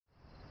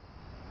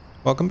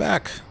Welcome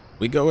back.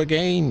 We go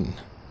again.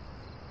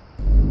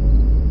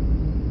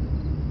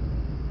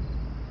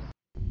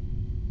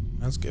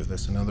 Let's give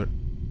this another...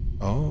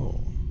 Oh.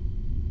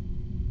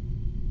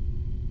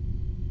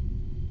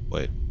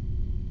 Wait.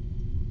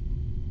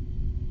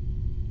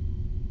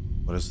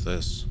 What is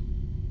this?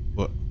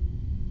 What?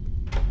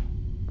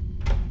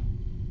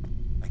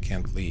 I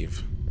can't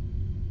leave.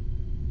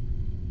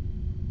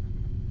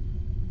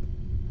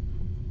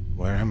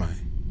 Where am I?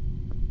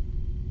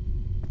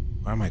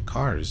 Where are my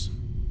cars?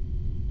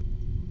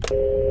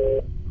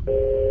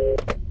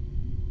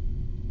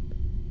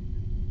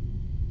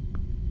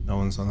 No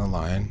one's on the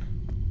line.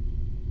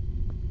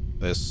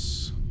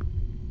 This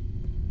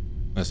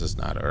is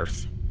not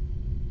Earth.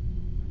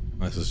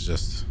 This is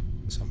just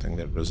something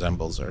that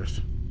resembles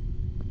Earth.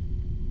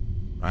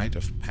 Rite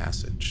of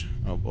passage.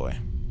 Oh boy.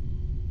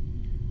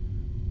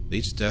 With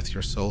each death,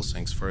 your soul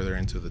sinks further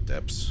into the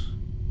depths,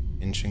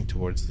 inching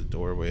towards the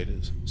doorway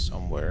to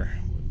somewhere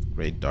with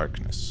great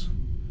darkness.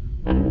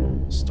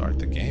 Start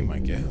the game, I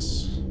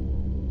guess.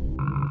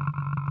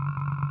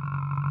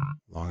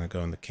 Long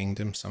ago in the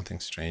kingdom, something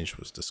strange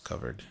was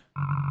discovered.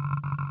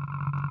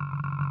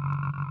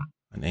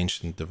 An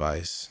ancient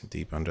device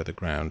deep under the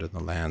ground in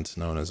the lands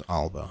known as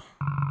Alba.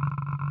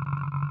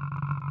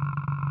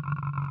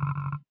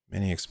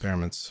 Many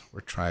experiments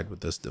were tried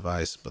with this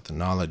device, but the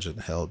knowledge it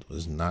held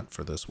was not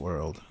for this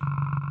world.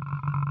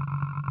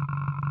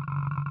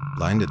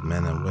 Blinded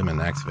men and women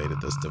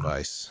activated this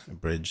device. A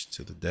bridge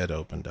to the dead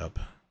opened up,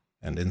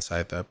 and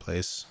inside that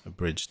place, a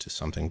bridge to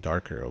something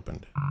darker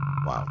opened.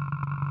 Wow.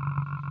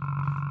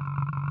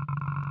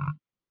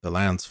 The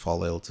lands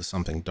fall ill to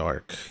something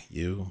dark.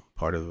 You,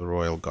 part of the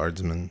royal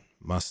guardsmen,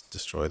 must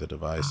destroy the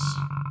device.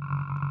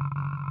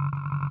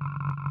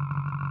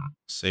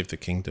 Save the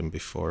kingdom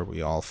before we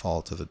all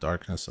fall to the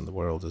darkness and the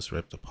world is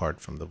ripped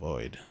apart from the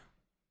void.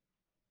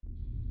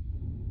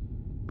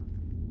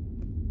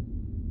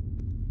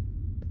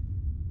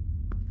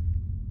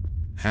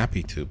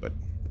 Happy to, but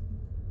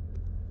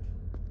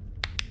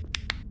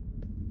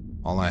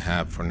all I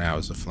have for now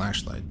is a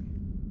flashlight.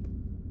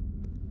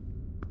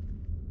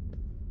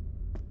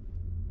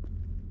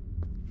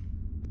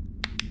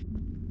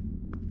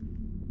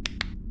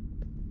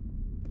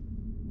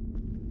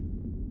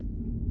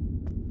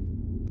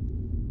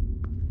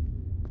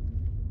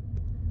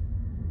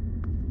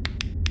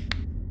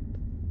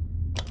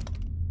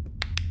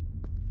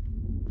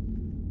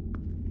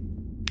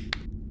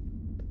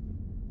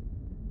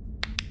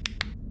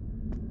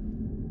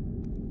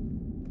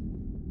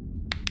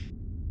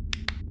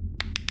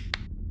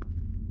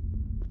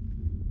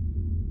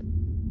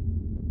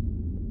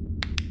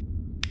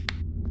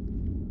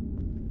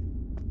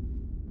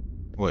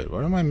 Wait,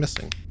 what am I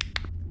missing?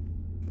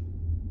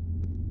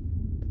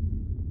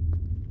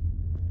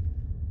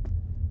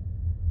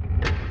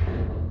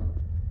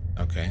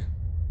 Okay,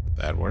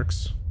 that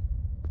works.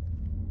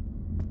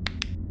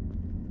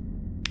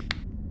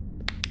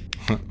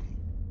 Well,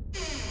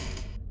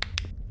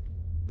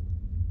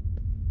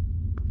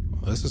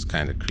 this is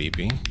kind of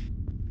creepy.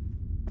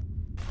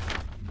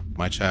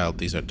 My child,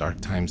 these are dark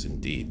times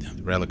indeed.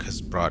 The relic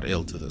has brought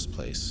ill to this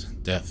place.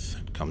 Death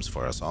comes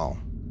for us all.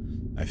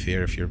 I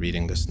fear if you're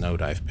reading this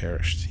note, I've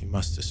perished. You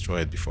must destroy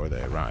it before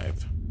they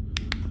arrive.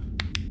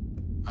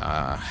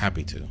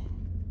 Happy to.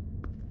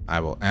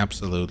 I will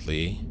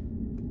absolutely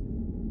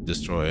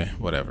destroy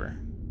whatever.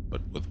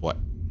 But with what?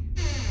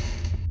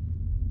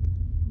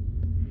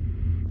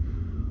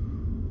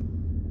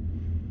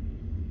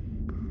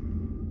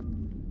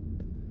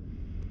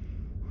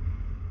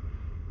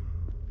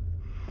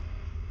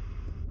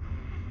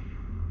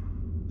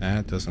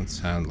 That doesn't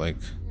sound like...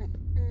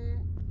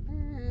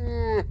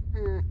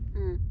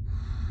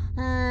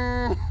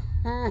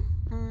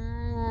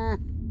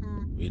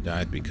 We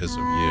died because of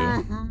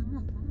you.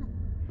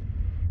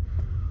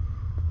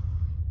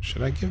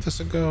 Should I give this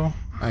a go?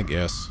 I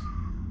guess.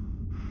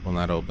 Will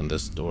not open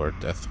this door.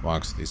 Death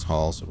walks these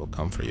halls. It will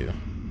come for you.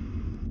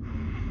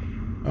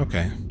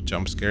 Okay.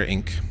 Jump scare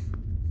ink.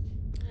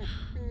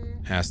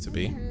 Has to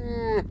be.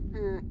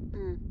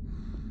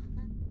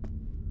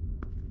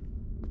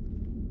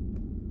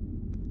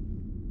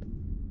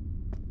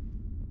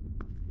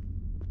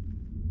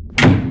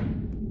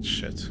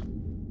 Shit.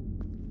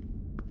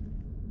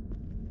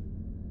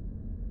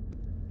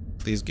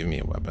 Please give me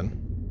a weapon.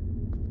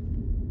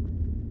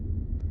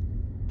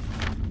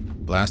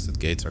 Blasted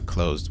gates are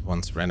closed.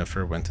 Once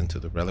Renifer went into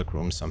the relic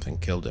room, something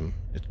killed him.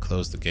 It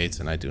closed the gates,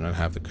 and I do not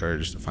have the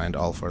courage to find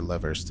all 4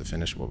 levers to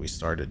finish what we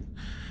started.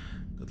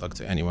 Good luck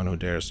to anyone who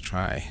dares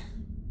try.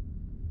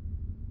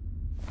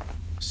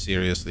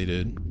 Seriously,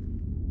 dude?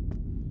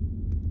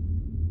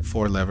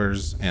 4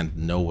 levers and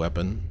no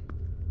weapon?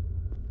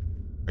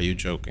 Are you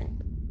joking?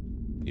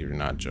 You're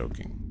not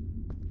joking.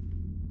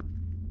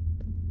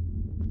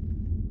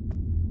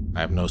 I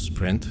have no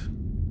sprint?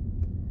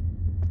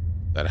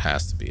 That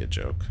has to be a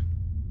joke.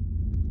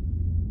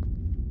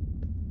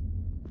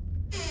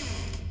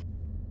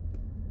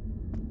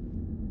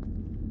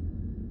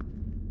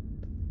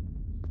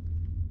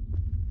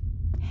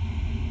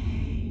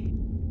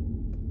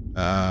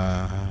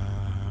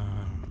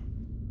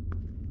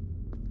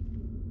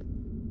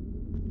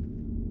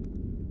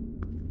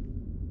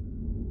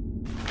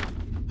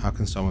 How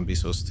can someone be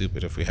so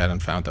stupid? If we hadn't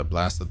found that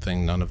blasted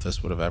thing, none of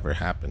this would have ever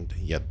happened.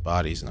 Yet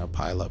bodies now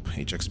pile up.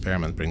 Each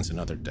experiment brings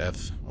another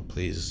death. Oh,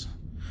 please,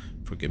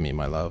 forgive me,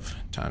 my love,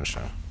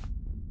 Tansha.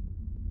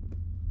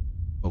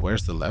 But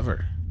where's the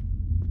lever?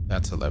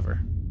 That's a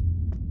lever.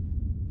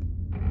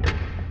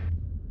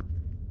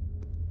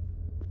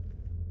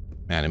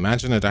 Man,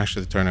 imagine it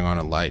actually turning on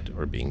a light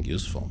or being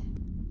useful.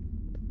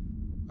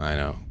 I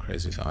know,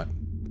 crazy thought.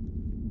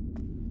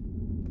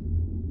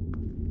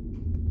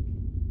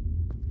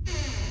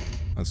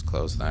 Let's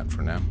close that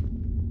for now.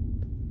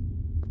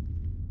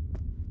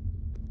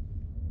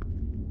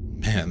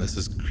 Man, this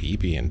is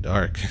creepy and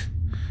dark.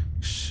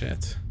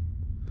 Shit.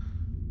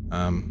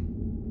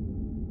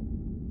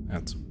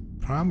 That's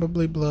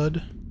probably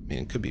blood. I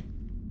mean, it could be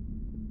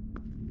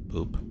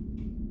poop.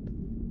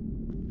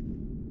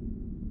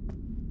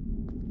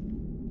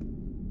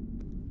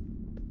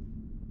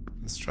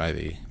 Let's try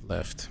the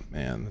left.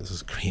 Man, this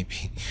is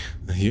creepy.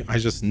 I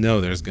just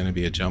know there's going to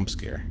be a jump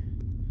scare.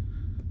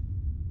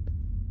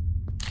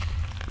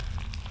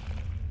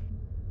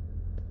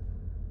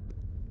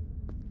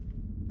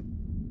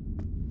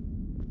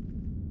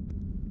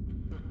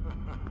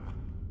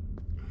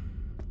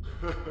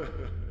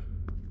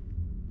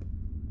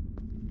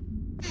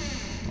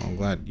 I'm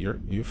glad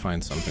you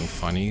find something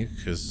funny,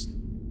 because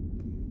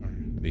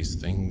these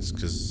things,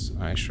 because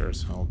I sure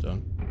as hell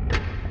don't.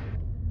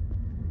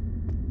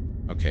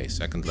 Okay,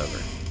 second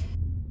lever.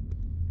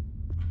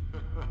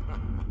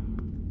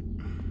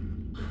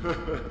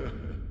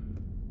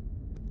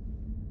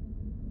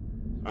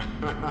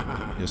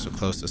 He was so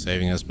close to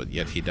saving us, but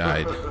yet he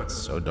died. It's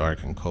so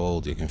dark and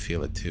cold, you can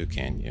feel it too,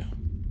 can't you?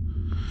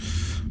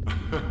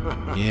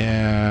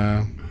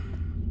 Yeah.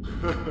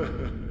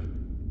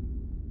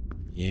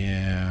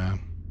 Yeah.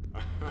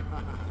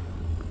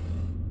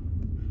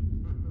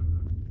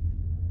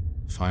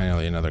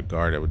 Finally, another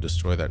guard. I would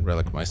destroy that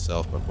relic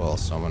myself, but well,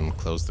 someone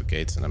closed the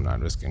gates and I'm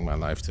not risking my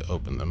life to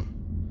open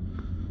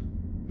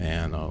them.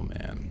 Man, oh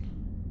man.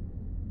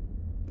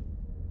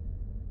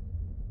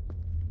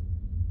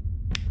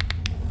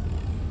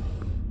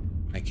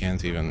 I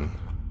can't even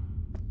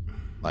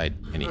light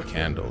any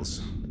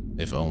candles.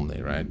 If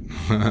only, right?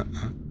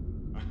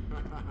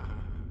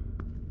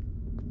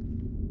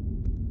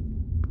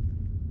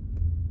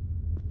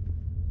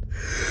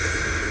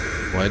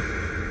 What?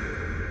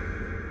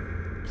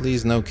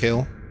 Please, no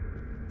kill.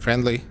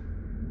 Friendly.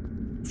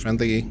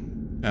 Friendly,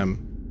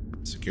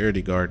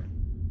 security guard.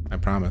 I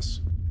promise.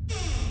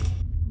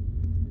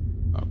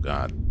 Oh,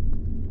 God.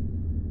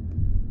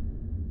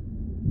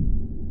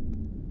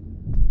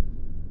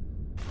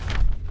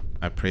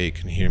 I pray you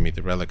can hear me.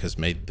 The relic has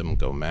made them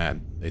go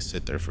mad. They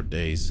sit there for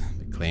days.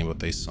 They claim what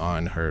they saw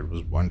and heard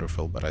was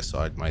wonderful, but I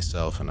saw it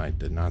myself and I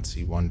did not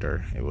see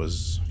wonder. It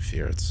was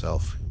fear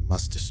itself. I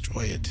must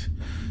destroy it.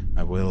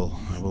 I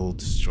will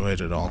destroy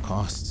it at all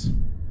costs.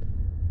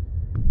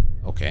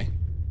 Okay.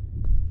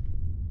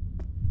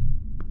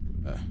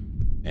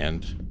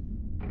 And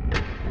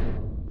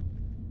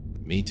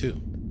me too.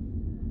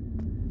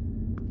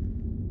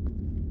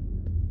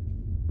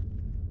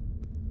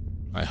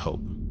 I hope.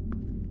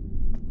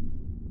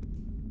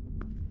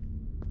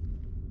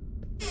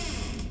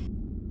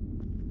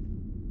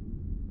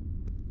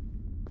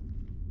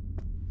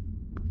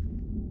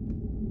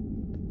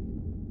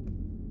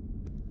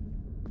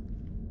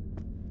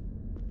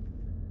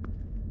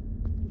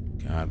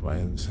 God,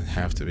 why does it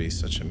have to be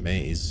such a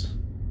maze?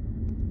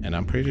 And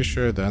I'm pretty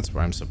sure that's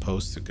where I'm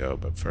supposed to go,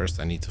 but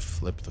first I need to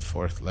flip the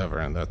fourth lever,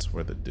 and that's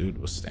where the dude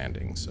was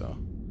standing, so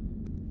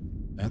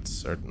that's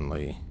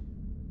certainly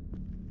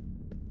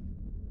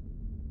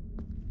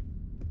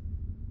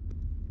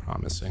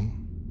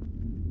promising.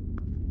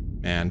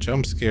 Man,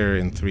 jump scare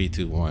in 3,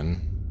 2,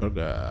 1.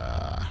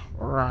 Booga.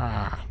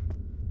 Rah.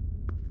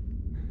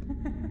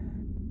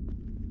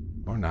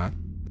 Or not.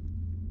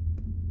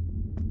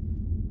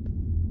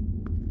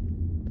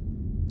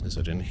 Is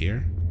it in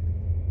here?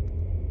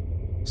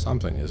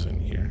 Something is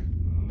in here.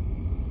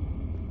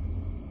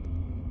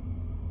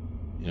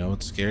 You know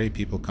what's scary?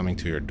 People coming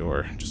to your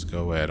door. Just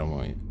go away. I don't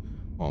want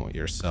what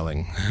you're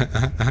selling.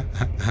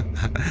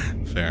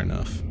 Fair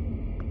enough.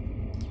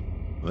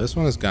 Well, this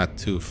one has got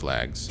 2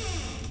 flags.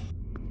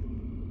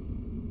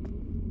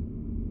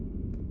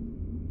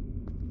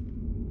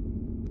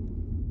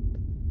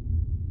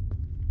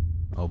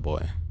 Oh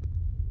boy.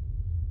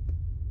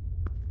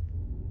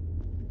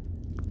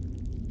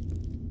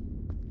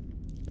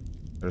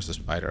 There's a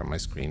spider on my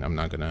screen. I'm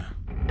not gonna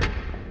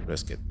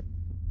risk it.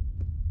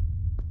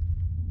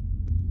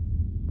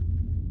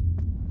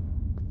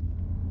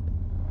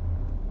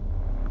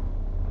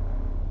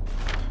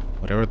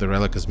 Whatever the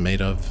relic is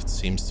made of, it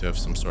seems to have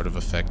some sort of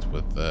effect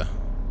with the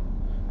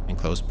in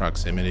close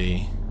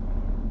proximity.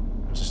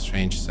 There was a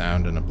strange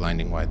sound and a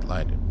blinding white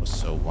light. It was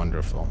so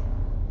wonderful.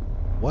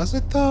 Was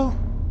it though?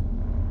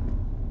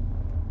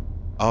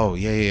 Oh,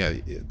 yeah,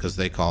 because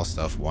they call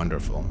stuff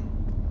wonderful.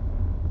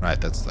 Right,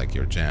 that's like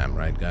your jam,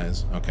 right,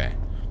 guys? Okay.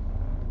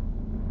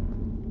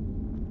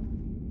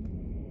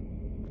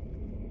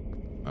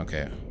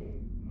 Okay.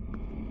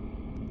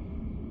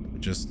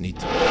 just need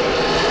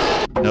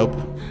to... Nope.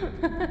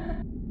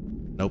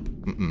 Nope.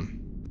 Mm-mm.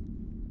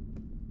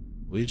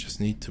 We just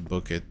need to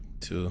book it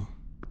to...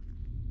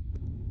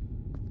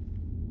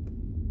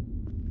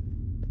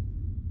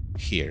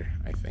 here,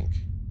 I think.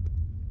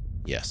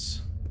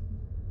 Yes.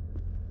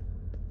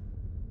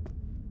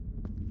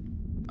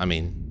 I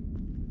mean,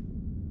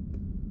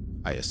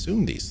 I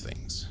assume these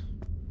things.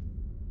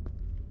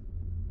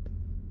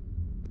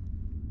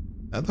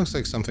 That looks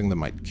like something that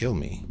might kill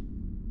me.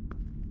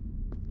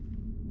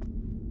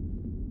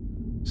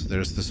 So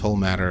there's this whole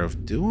matter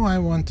of, do I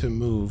want to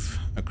move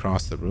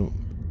across the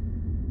room?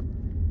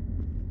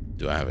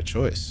 Do I have a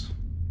choice?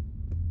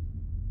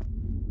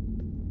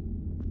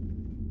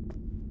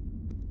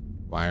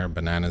 Why are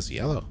bananas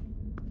yellow?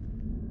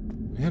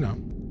 You know,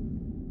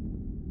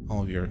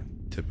 all of your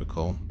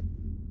typical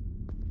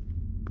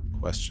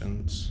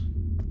questions.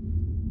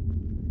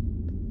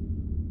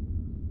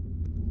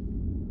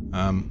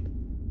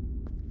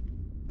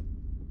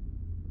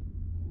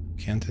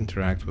 Can't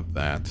interact with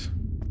that.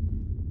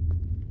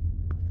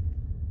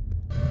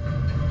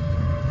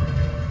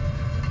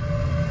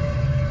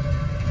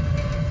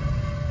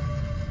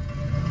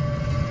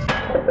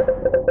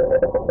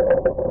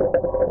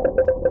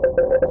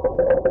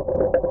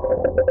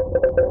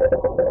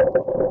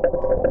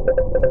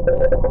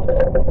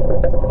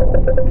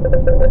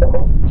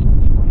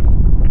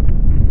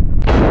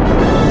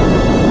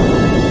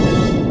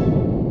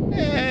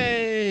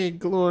 Hey,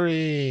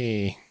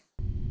 glory!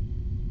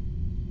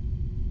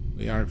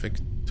 We are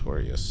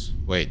victorious.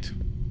 Wait.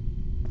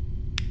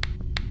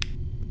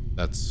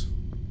 That's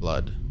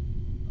blood.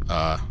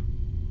 Uh.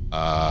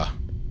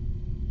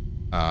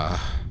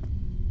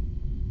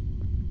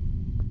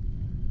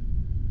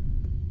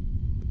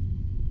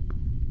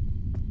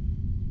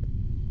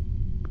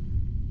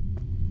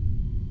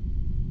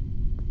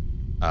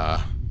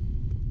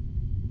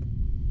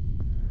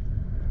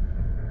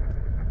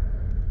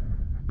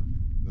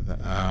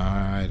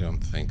 I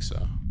don't think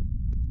so.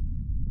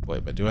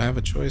 Wait, but do I have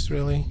a choice,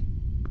 really?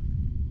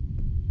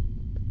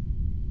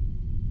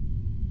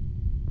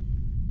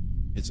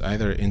 It's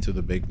either into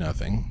the big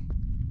nothing.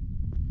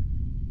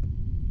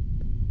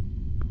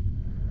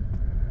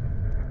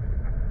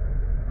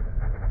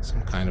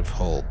 Some kind of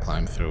hole,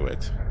 climb through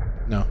it.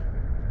 No.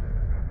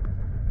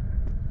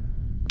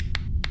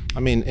 I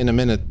mean, in a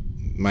minute,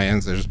 my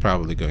answer is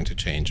probably going to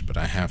change, but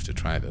I have to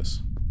try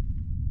this.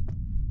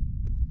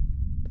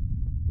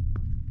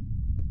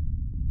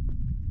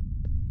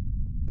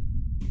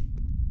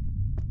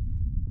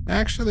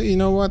 Actually, you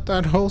know what?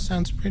 That hole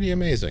sounds pretty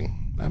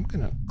amazing. I'm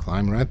gonna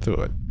climb right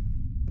through it.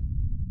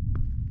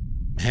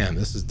 Man,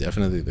 this is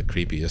definitely the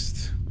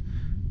creepiest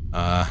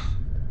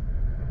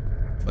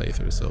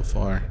playthrough so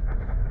far.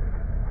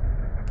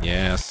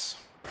 Yes.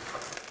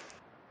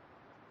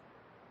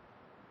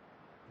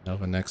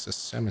 Nova Nexus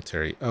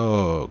Cemetery.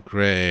 Oh,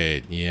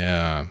 great.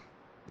 Yeah.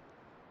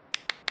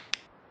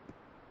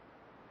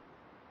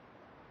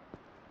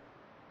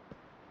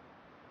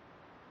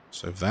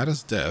 So if that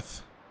is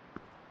death,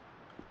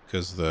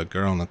 because the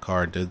girl in the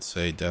car did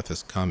say death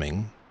is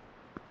coming,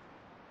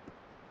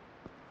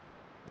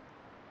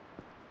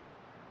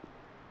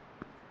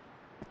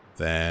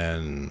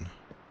 then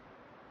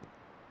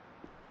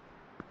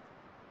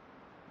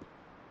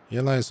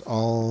here lies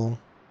all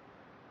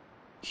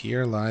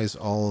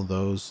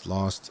those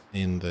lost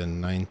in the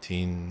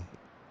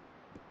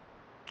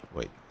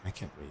wait, I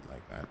can't read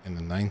like that. In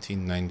the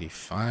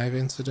 1995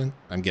 incident?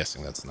 I'm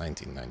guessing that's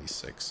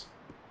 1996.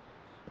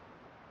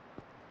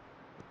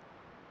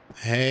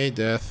 Hey,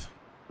 Death.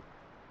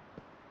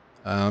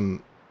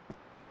 Kinda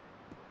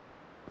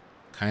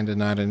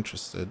not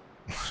interested.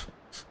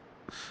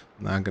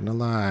 Not gonna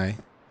lie.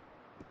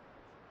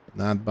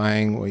 Not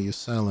buying what you're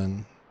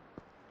selling.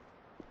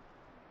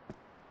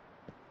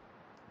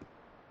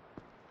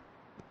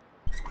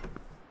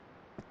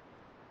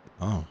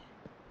 Oh.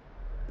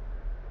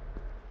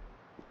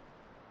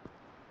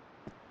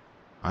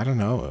 I don't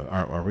know.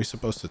 Are we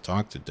supposed to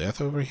talk to Death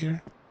over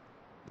here?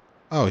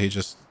 Oh, he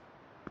just...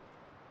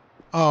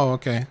 Oh,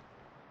 okay.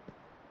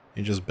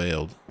 He just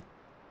bailed.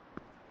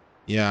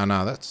 Yeah,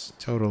 no, that's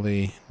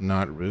totally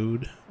not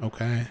rude.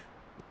 Okay.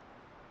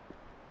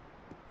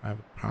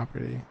 Private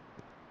property.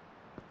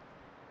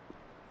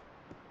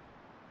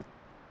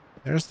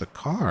 There's the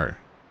car.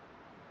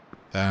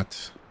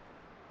 That...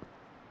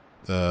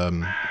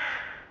 The...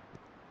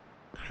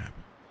 crap.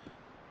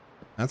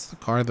 That's the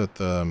car that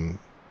the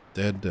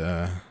dead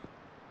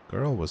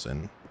girl was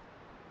in.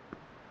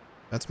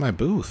 That's my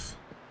booth.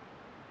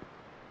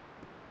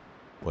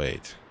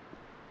 Wait.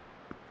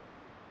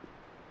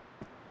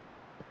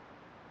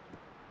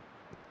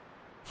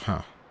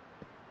 Huh.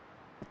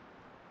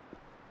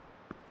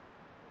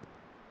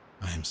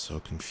 I am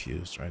so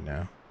confused right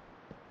now.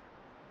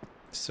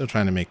 Still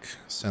trying to make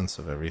sense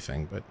of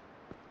everything, but...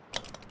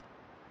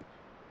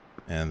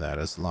 And that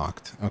is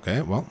locked.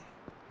 Okay, well,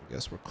 I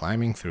guess we're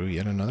climbing through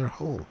yet another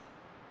hole.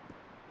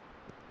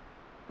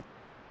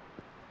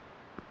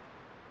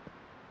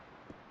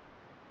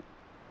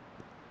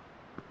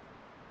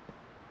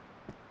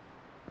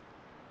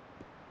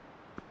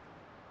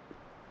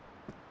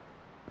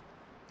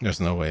 There's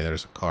no way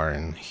there's a car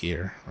in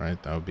here,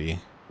 right? That would be a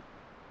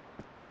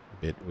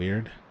bit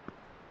weird.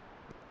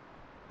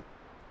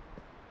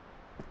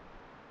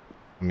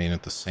 I mean,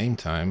 at the same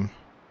time,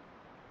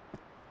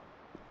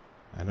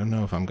 I don't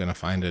know if I'm gonna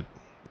find it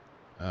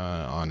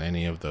on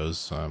any of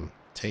those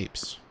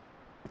tapes.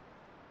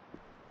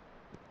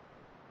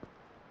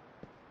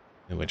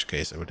 In which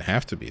case, it would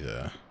have to be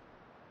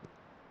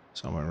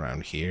somewhere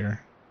around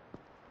here.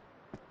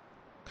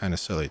 Kind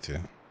of silly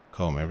to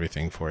comb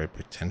everything for a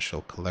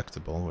potential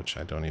collectible, which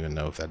I don't even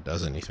know if that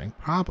does anything.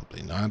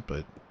 Probably not,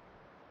 but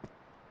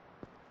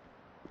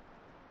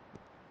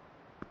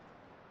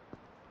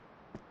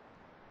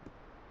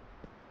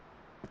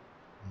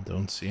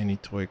don't see any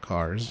toy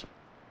cars.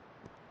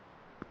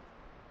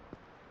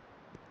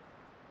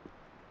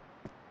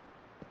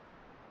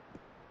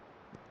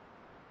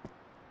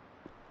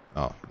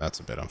 Oh,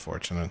 that's a bit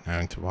unfortunate,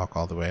 having to walk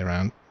all the way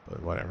around,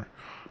 but whatever.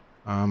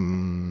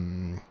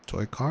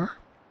 Toy car?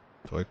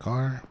 Toy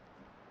car?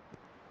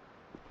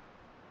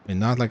 I mean,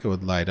 not like it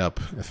would light up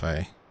if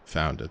I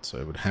found it, so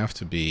it would have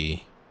to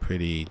be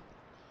pretty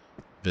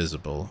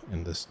visible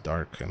in this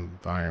dark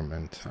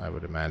environment, I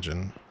would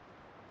imagine.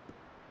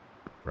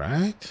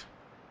 Right?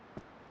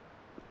 I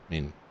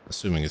mean,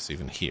 assuming it's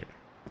even here.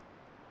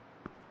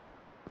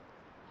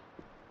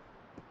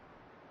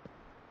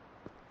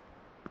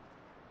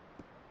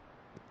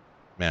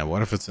 Man,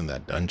 what if it's in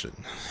that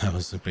dungeon? That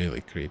was really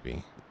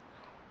creepy.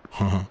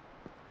 Oh.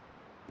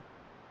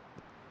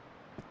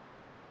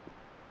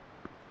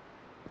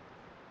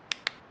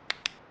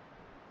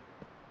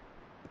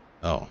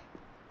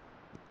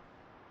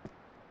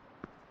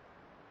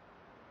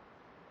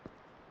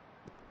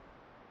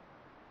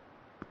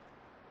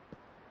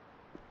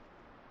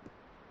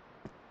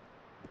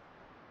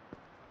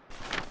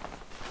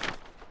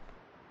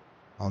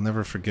 I'll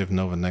never forgive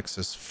Nova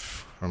Nexus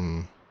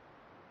for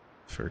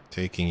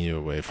taking you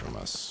away from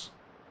us.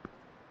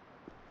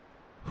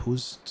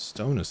 Whose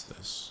stone is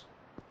this?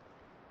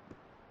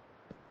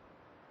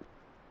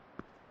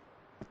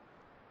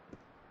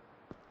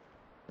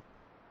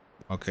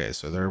 Okay,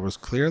 so there was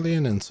clearly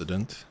an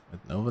incident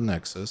at Nova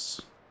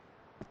Nexus.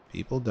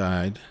 People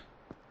died.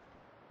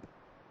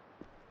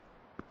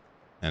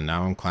 And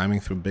now I'm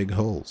climbing through big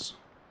holes.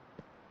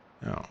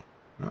 Oh,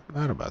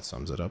 that about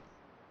sums it up.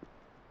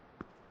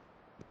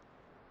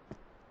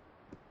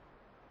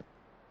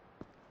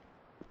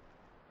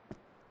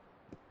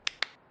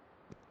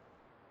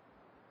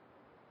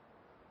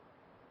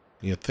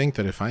 You'd think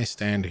that if I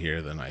stand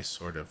here, then I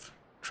sort of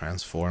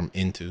transform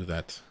into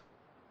that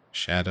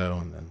shadow,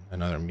 and then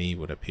another me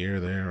would appear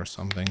there or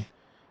something.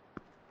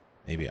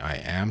 Maybe I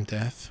am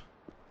death?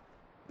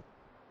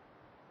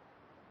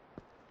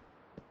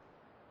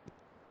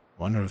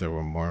 Wonder if there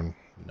were more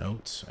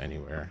notes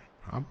anywhere.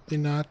 Probably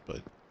not,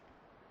 but...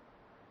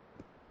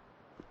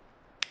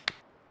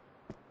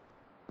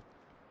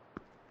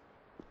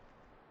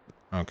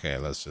 Okay,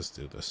 let's just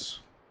do this.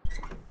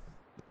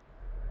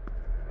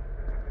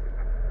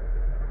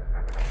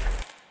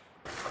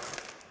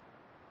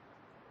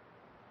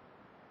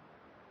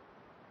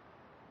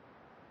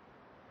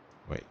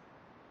 Wait,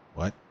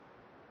 what?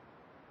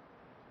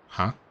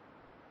 Huh?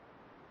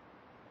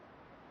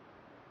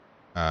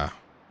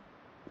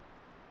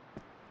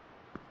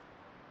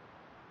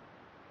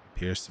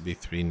 Appears to be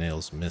 3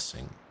 nails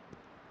missing.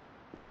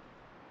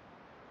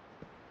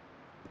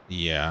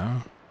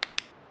 Yeah.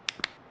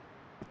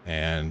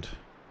 And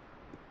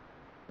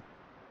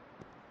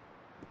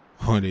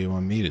what do you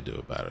want me to do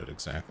about it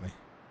exactly?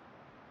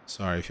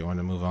 Sorry, if you want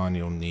to move on,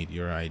 you'll need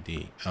your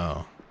ID.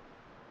 Oh.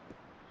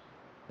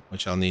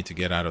 Which I'll need to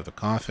get out of the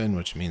coffin,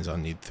 which means I'll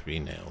need 3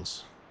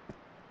 nails.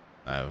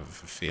 I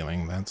have a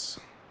feeling that's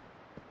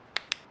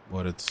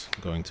what it's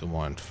going to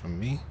want from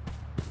me.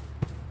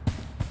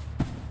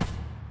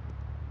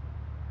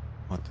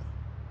 What the?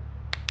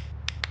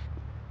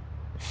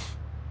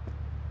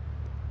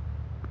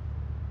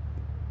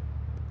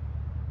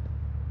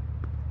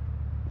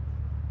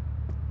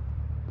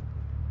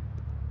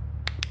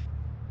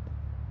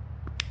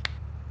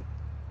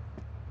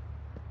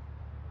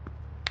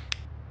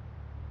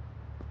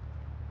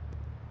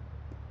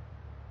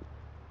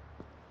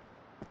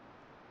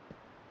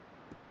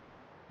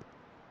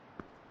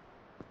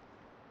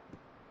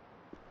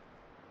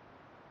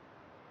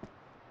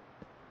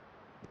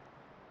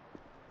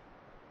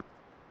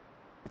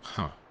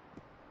 Huh.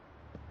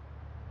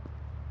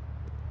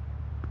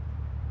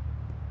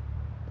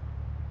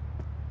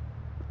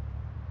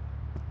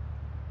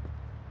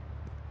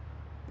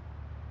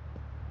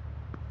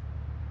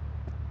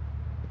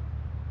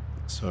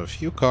 So a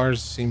few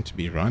cars seem to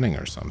be running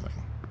or something.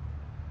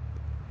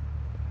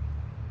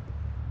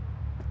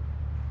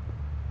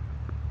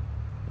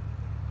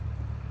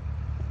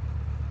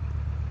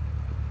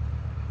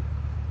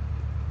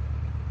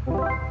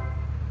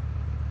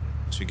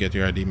 To get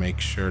your ID, make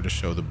sure to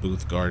show the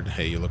booth guard,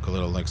 hey, you look a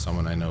little like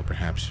someone I know,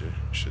 perhaps you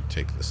should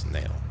take this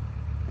nail.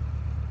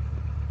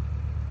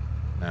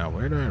 Now,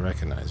 where do I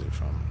recognize it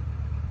from?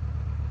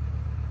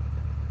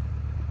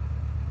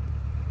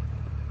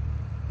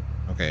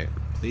 Okay,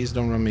 please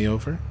don't run me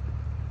over.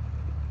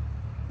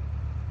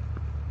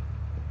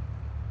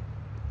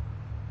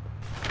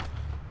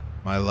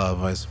 My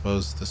love, I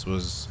suppose this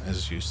was,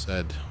 as you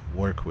said,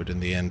 work would in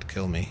the end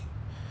kill me.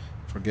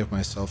 Forgive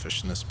my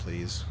selfishness,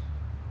 please.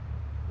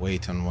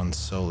 Weight on one's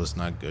soul is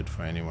not good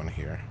for anyone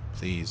here.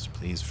 Please,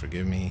 please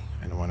forgive me.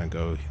 I don't want to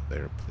go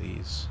there,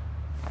 please.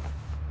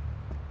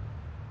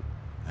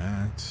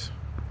 That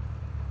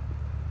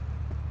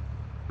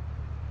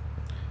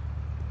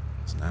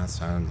does not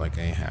sound like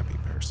a happy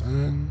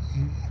person.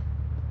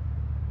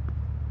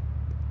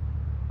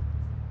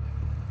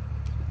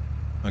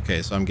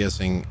 Okay, so I'm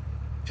guessing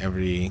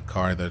every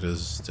car that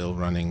is still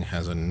running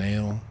has a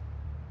nail.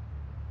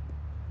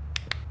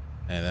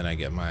 And then I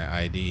get my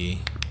ID.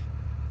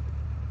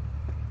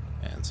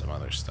 And some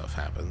other stuff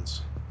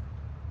happens.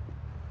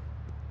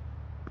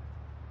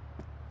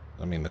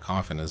 I mean, the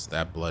coffin is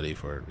that bloody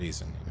for a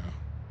reason, you know.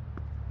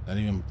 Is that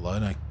even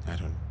blood? I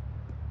don't...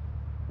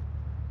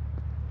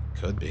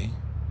 Could be.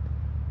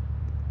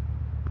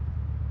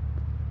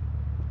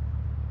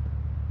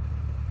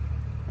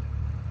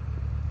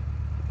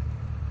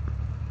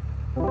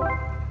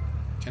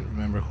 Can't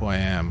remember who I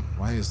am.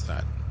 Why is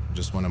that? I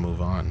just want to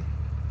move on.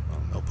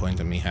 Well, no point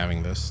in me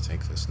having this.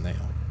 Take this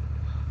nail.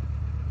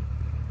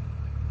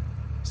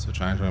 Still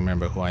trying to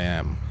remember who I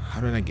am.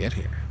 How did I get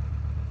here?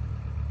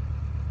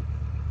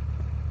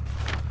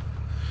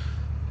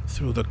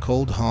 Through the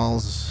cold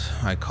halls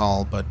I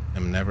call but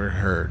am never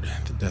heard.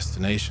 The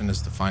destination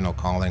is the final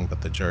calling,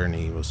 but the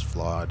journey was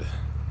flawed.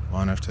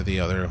 One after the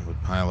other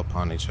would pile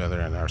upon each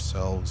other and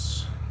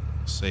ourselves,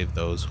 save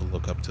those who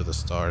look up to the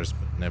stars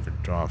but never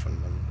draw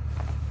from them.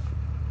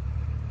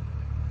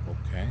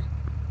 Okay.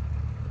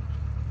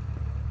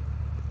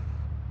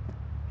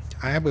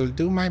 I will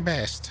do my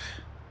best,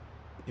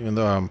 even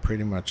though I'm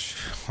pretty much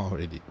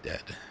already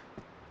dead.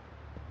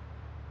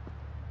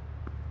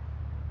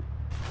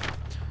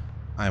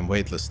 I am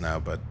weightless now,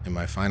 but in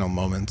my final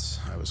moments,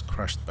 I was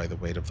crushed by the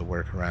weight of the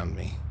work around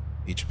me.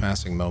 Each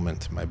passing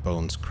moment, my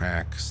bones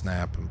crack,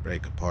 snap, and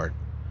break apart.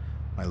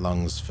 My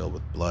lungs fill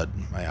with blood,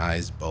 my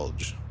eyes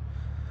bulge.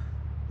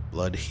 The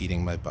blood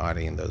heating my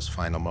body in those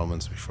final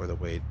moments before the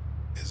weight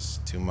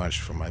is too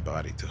much for my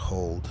body to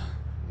hold.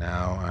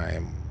 Now I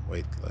am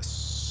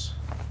weightless.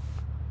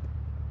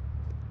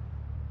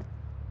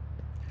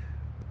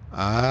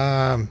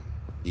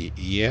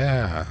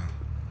 Yeah.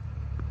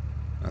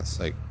 That's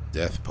like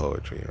death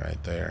poetry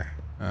right there.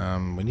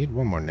 We need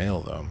one more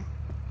nail, though.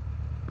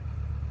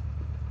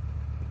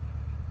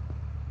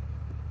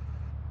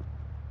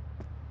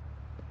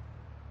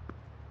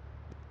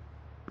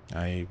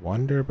 I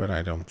wonder, but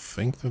I don't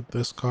think that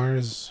this car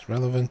is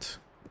relevant.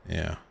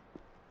 Yeah.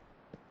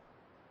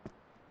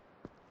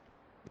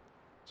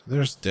 So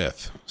there's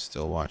death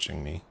still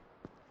watching me.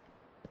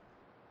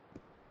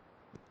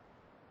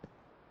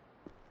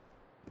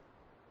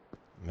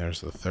 And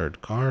there's the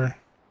third car.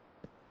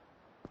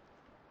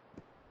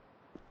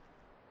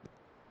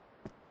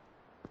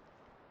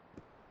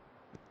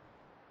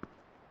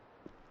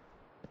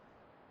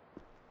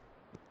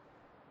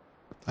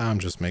 I'm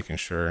just making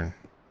sure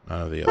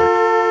none of the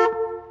other...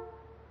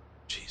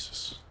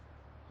 Jesus.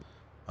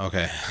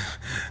 Okay.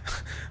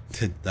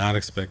 Did not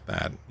expect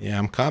that. Yeah,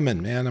 I'm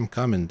coming, man. I'm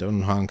coming.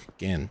 Don't honk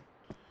again.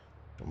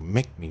 Don't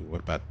make me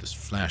whip out this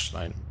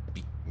flashlight and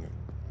beat you.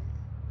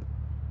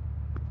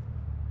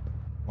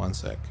 1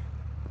 sec.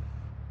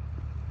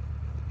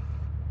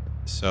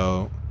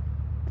 So,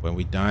 when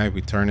we die,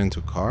 we turn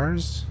into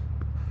cars?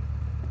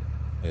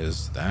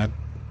 Is that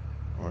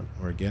what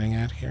we're getting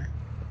at here?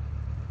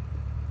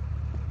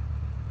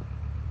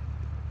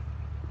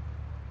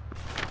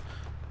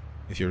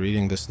 If you're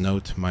reading this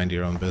note, mind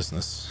your own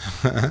business.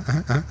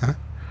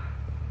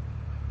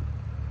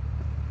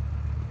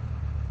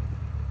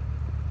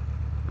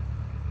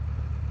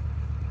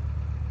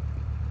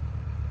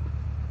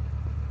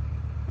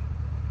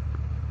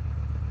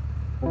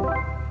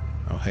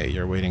 Oh, hey,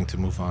 you're waiting to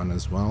move on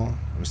as well?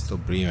 I'm still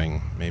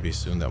breathing. Maybe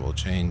soon that will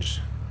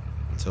change.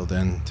 Until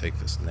then, take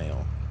this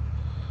nail.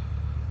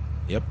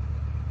 Yep,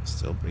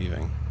 still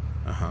breathing.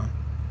 Uh-huh.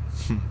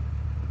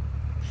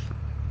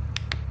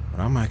 What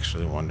I'm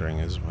actually wondering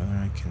is whether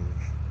I can...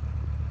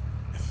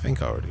 I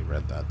think I already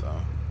read that,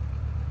 though.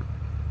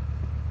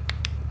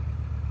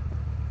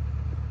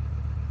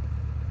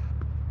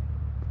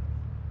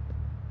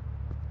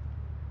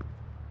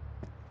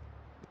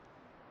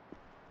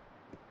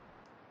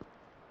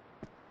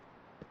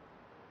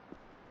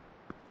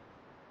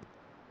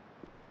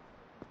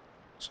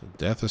 So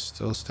death is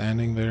still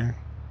standing there.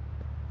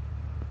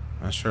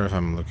 Not sure if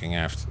I'm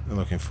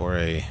looking for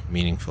a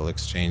meaningful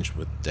exchange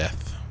with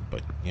death,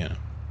 but yeah.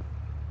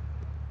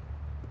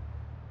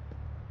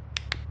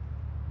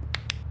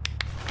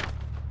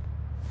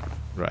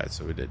 Right,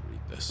 so we did read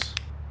this.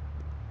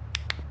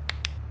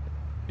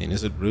 I mean,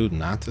 is it rude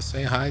not to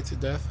say hi to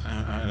death?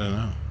 I don't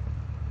know.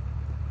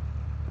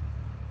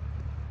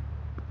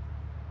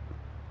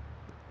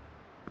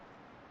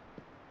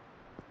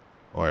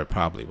 Or it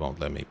probably won't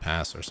let me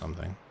pass or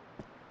something.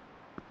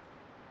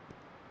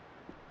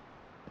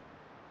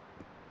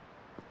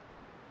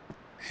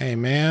 Hey,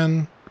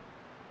 man.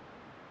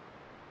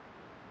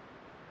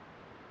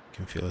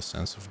 Can feel a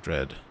sense of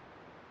dread.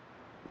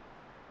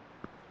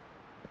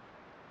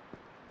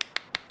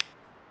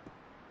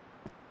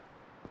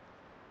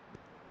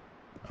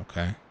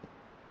 Okay.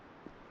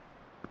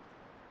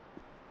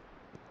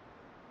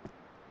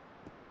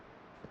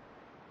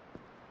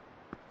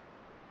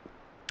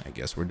 I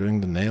guess we're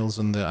doing the nails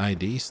and the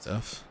ID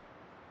stuff.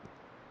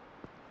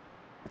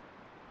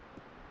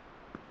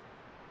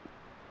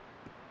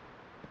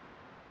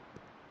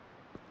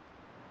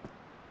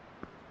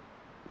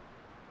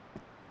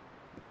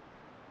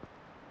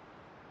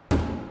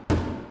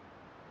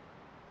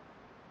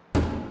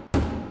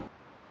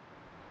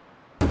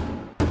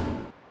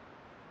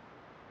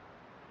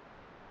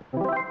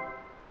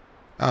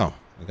 Oh,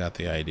 we got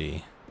the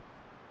ID.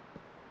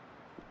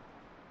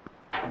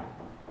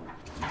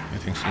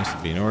 Everything seems to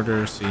be in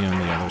order. See you on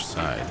the other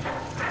side.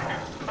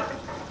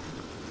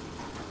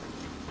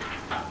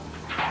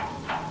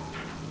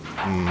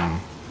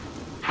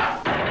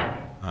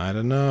 I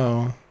don't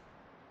know.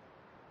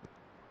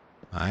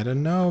 I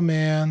don't know,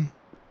 man.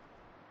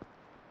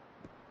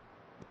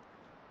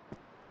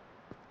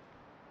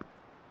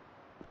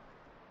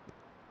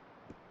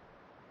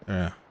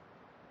 Yeah.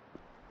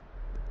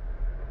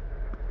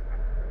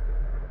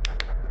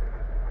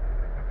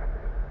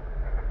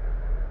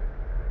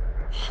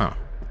 Huh.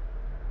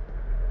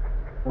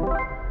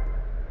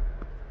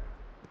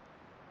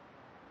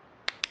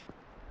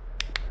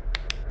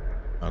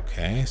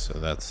 Okay, so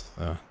that's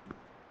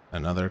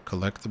another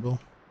collectible.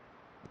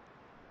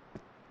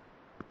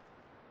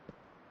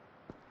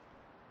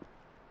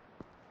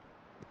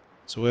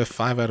 So we have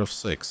 5 out of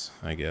 6,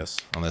 I guess.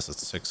 Unless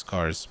it's 6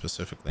 cars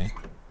specifically.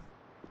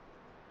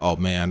 Oh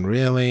man,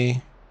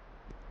 really?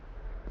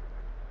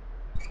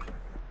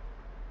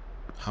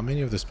 How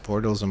many of these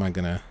portals am I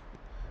gonna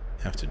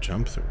have to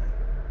jump through?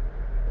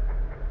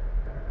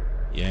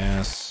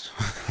 Yes.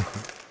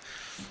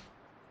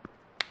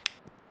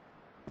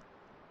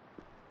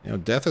 You know,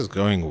 Death is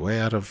going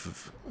way out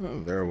of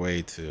their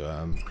way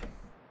to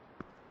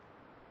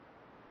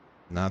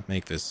not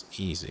make this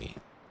easy.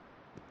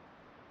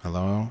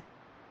 Hello?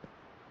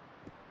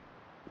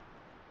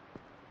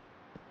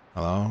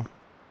 Hello?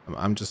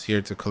 I'm just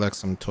here to collect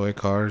some toy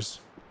cars.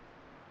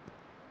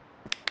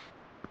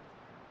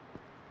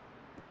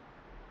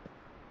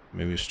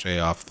 Maybe stray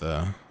off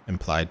the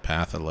implied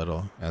path a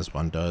little, as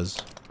one does.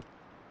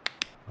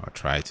 Or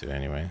try to,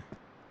 anyway.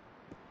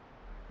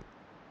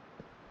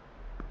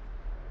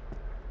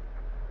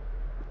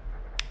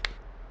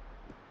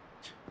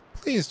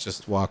 Please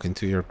just walk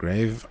into your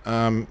grave.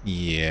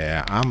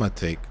 Yeah, I'ma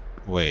take...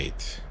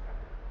 Wait.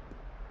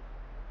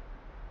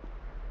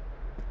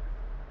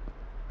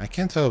 I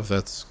can't tell if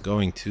that's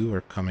going to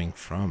or coming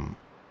from.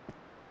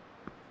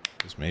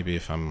 Because maybe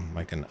if I'm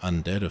like an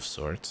undead of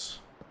sorts.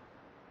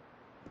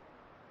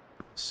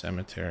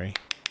 Cemetery.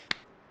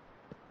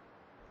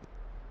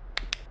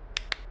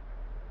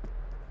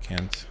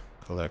 Can't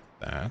collect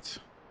that.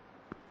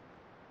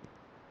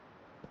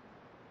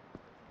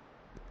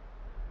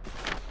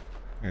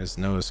 There's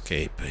no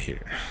escape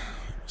here.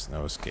 There's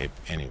no escape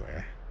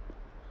anywhere.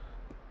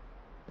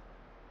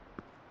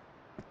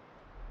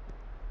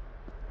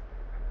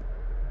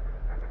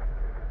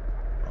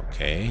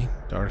 Okay,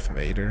 Darth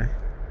Vader.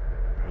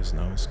 There's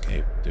no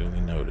escape.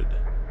 Duly noted.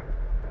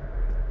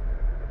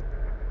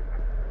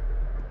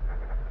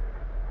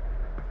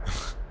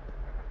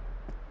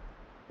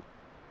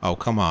 Oh,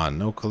 come on.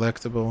 No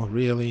collectible?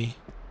 Really?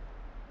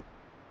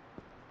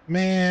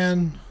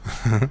 Man.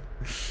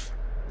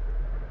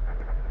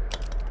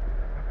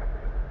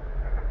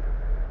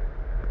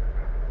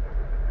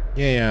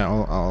 Yeah,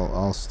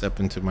 I'll step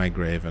into my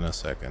grave in a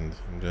second.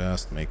 I'm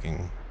just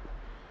making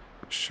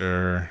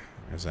sure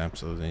there's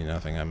absolutely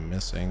nothing I'm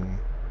missing.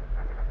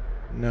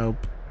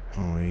 Nope.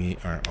 We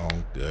are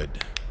all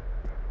good.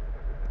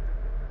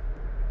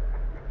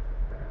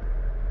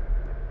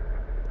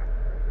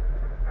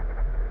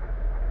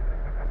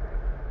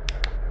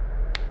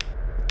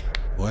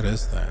 What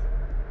is that?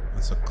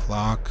 That's a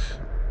clock.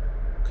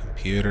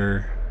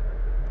 Computer.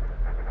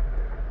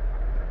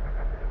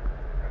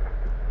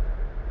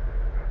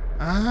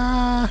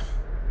 Ah.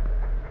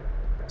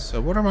 So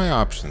what are my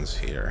options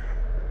here?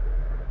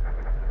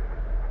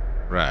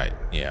 Right,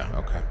 yeah,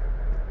 okay.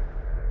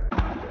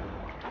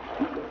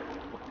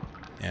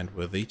 And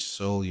with each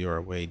soul you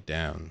are weighed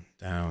down.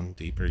 Down,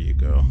 deeper you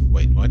go.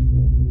 Wait, what?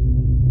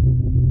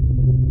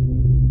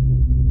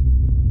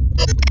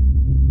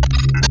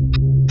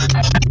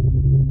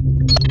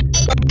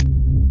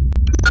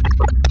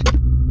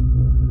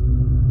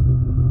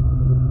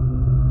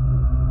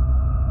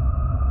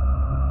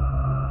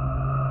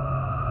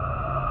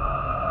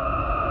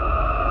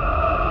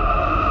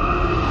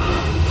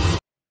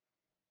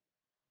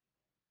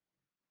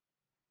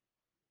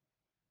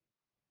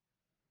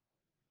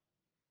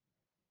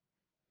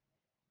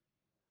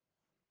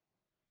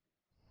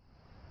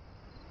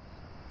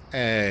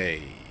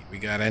 Hey, we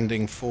got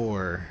ending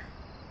 4.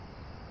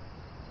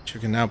 Which you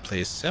can now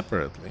play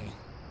separately.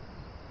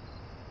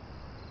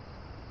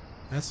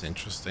 That's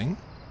interesting.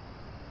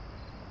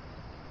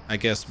 I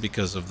guess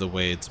because of the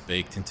way it's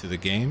baked into the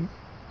game.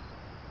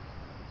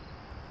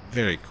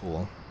 Very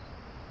cool.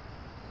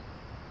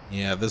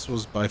 Yeah, this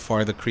was by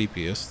far the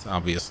creepiest.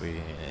 Obviously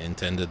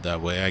intended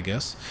that way, I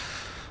guess.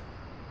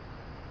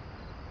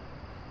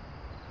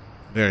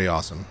 Very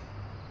awesome.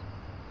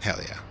 Hell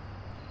yeah.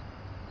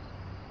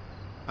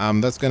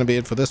 That's going to be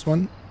it for this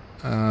one.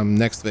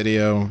 Next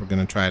video, we're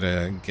going to try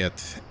to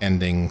get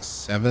ending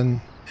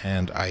 7,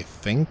 and I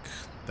think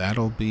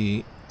that'll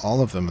be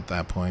all of them at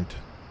that point.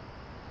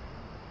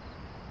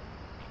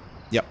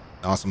 Yep,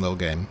 awesome little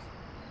game.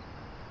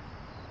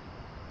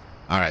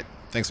 Alright,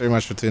 thanks very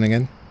much for tuning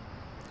in.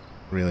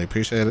 Really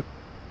appreciate it.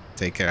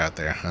 Take care out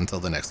there. Until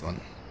the next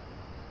one.